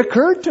really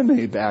occurred to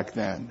me back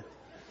then.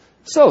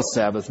 So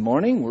Sabbath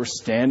morning, we're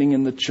standing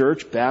in the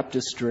church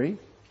baptistry.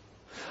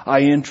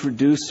 I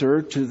introduce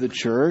her to the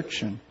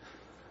church and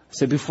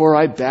say, before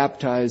I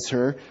baptize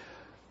her,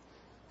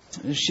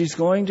 she's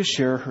going to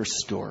share her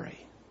story.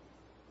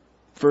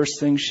 First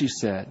thing she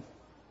said,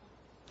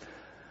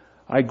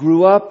 I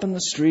grew up in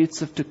the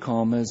streets of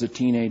Tacoma as a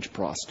teenage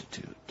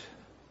prostitute.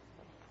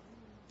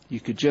 You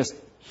could just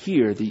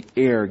hear the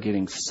air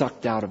getting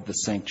sucked out of the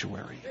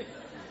sanctuary.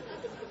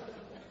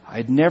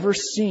 I'd never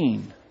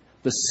seen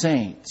the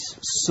saints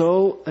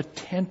so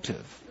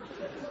attentive.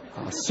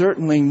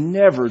 Certainly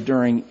never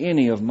during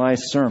any of my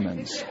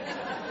sermons.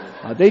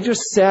 They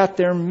just sat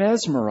there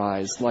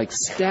mesmerized like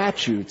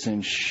statues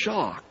in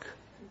shock.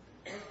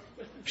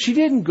 She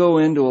didn't go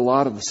into a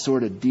lot of the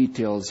sort of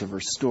details of her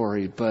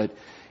story, but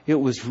it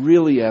was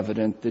really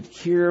evident that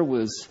here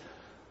was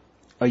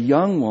a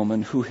young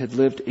woman who had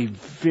lived a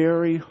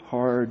very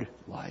hard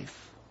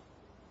life.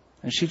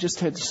 And she just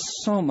had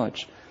so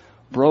much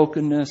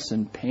brokenness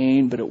and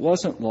pain, but it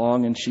wasn't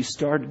long, and she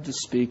started to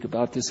speak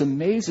about this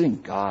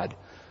amazing God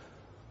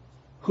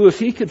who, if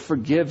He could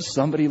forgive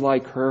somebody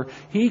like her,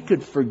 He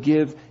could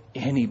forgive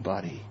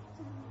anybody.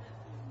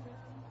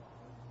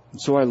 And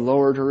so I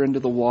lowered her into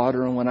the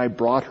water, and when I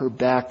brought her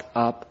back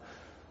up,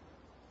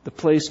 the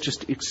place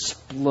just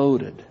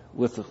exploded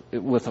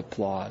with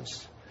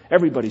applause.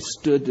 Everybody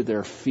stood to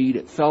their feet.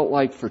 It felt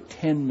like for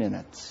 10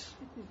 minutes,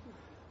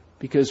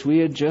 because we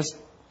had just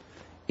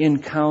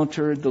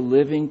encountered the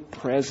living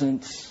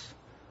presence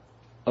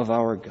of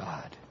our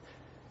God.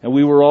 And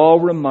we were all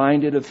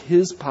reminded of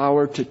His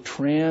power to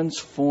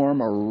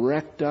transform a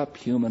wrecked up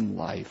human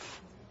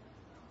life.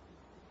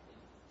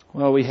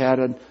 Well, we had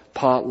a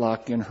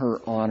potluck in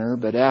her honor,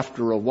 but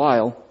after a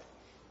while,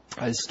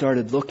 I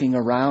started looking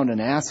around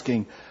and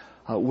asking,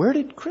 where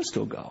did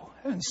Crystal go?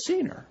 I haven't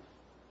seen her.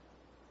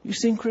 You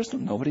seen Crystal?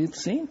 Nobody had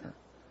seen her.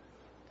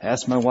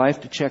 Asked my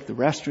wife to check the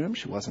restroom.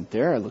 She wasn't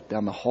there. I looked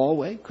down the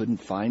hallway, couldn't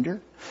find her.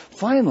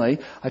 Finally,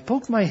 I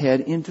poked my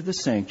head into the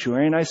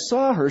sanctuary, and I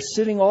saw her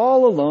sitting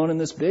all alone in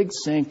this big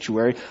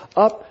sanctuary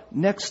up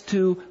next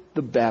to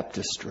the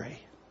baptistry.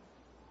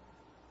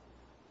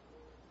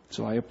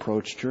 So I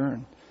approached her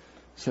and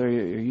said, are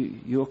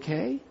you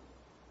okay?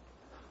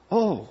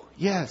 Oh,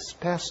 yes,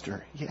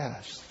 Pastor,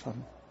 yes. I've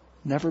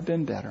never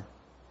been better.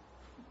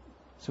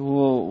 So,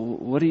 well,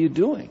 what are you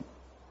doing?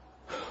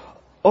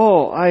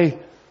 Oh, I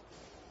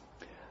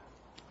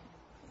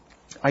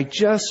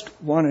just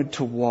wanted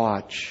to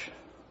watch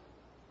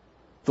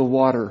the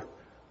water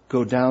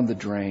go down the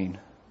drain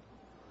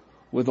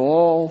with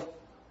all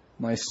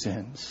my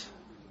sins.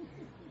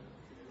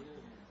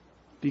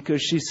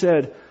 Because she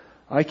said,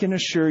 I can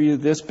assure you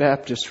this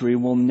baptistry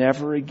will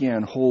never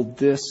again hold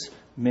this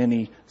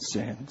many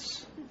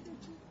sins.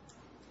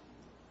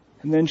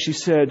 And then she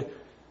said,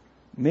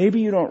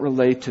 maybe you don't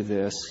relate to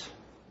this,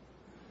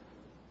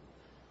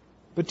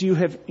 but do you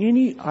have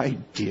any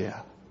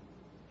idea?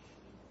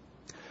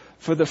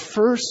 For the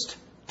first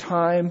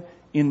time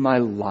in my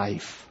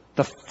life,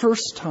 the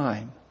first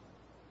time,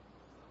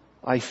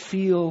 I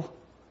feel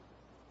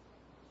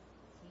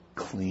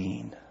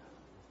clean.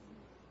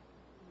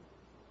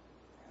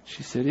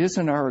 She said,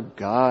 isn't our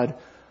God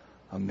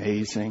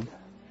amazing?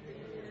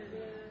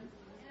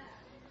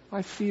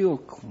 I feel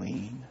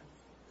clean.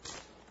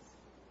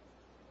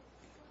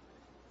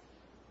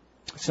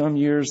 Some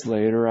years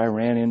later, I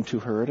ran into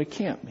her at a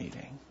camp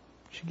meeting.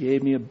 She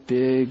gave me a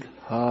big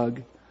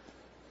hug.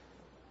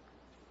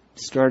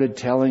 Started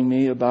telling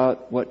me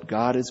about what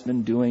God has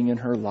been doing in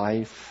her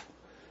life.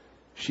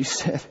 She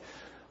said,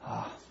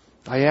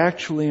 I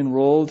actually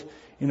enrolled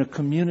in a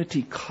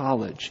community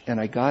college and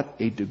I got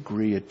a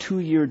degree, a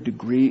 2-year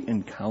degree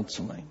in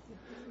counseling.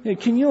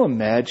 Can you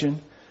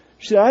imagine?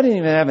 She said, I didn't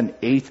even have an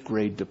 8th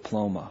grade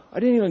diploma. I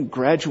didn't even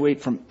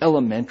graduate from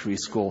elementary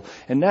school.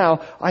 And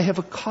now I have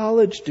a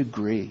college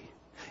degree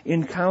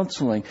in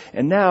counseling.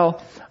 And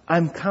now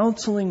I'm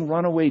counseling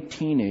runaway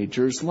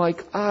teenagers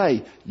like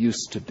I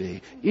used to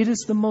be. It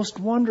is the most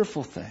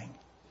wonderful thing.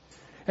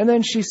 And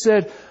then she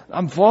said,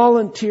 I'm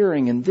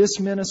volunteering in this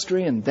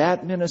ministry and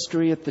that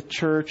ministry at the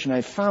church, and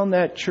I found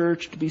that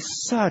church to be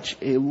such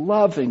a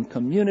loving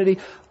community.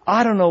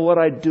 I don't know what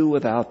I'd do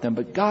without them,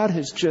 but God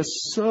has just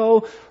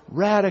so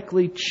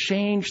radically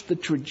changed the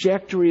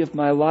trajectory of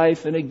my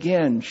life. And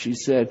again, she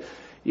said,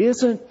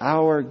 isn't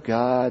our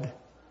God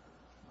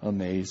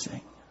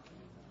amazing?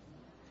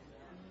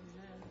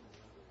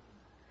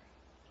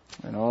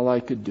 And all I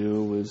could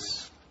do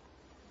was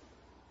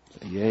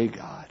say, yea,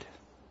 God.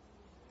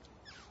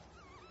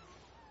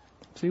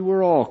 See,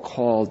 we're all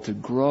called to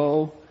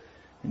grow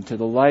into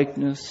the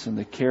likeness and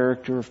the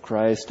character of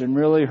Christ. And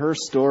really, her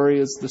story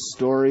is the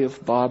story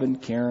of Bob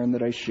and Karen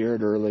that I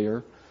shared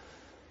earlier.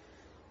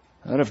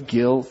 Out of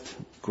guilt,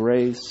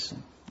 grace,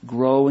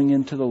 growing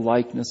into the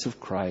likeness of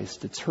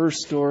Christ. It's her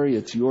story,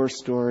 it's your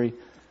story,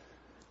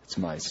 it's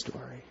my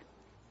story.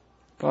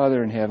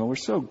 Father in heaven, we're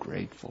so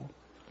grateful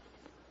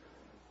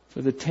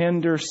for the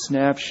tender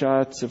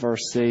snapshots of our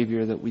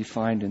Savior that we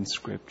find in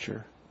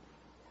Scripture,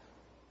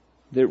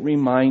 that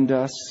remind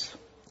us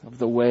of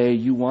the way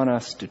you want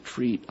us to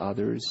treat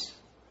others.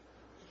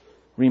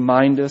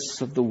 Remind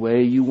us of the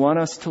way you want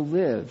us to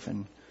live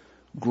and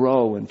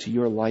grow into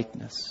your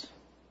likeness.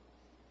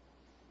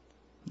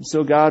 And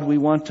so, God, we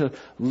want to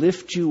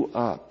lift you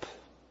up,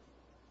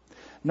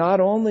 not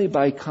only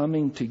by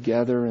coming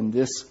together in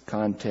this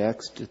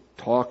context to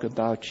talk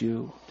about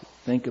you, to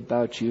think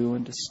about you,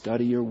 and to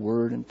study your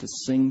word and to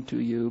sing to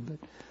you, but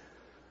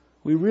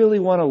we really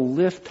want to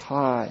lift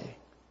high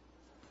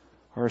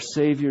our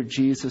Savior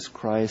Jesus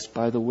Christ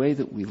by the way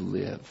that we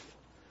live.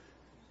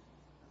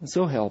 And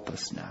so help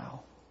us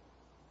now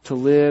to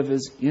live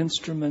as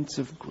instruments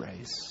of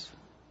grace.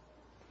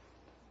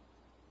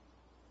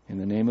 In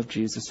the name of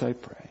Jesus I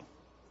pray.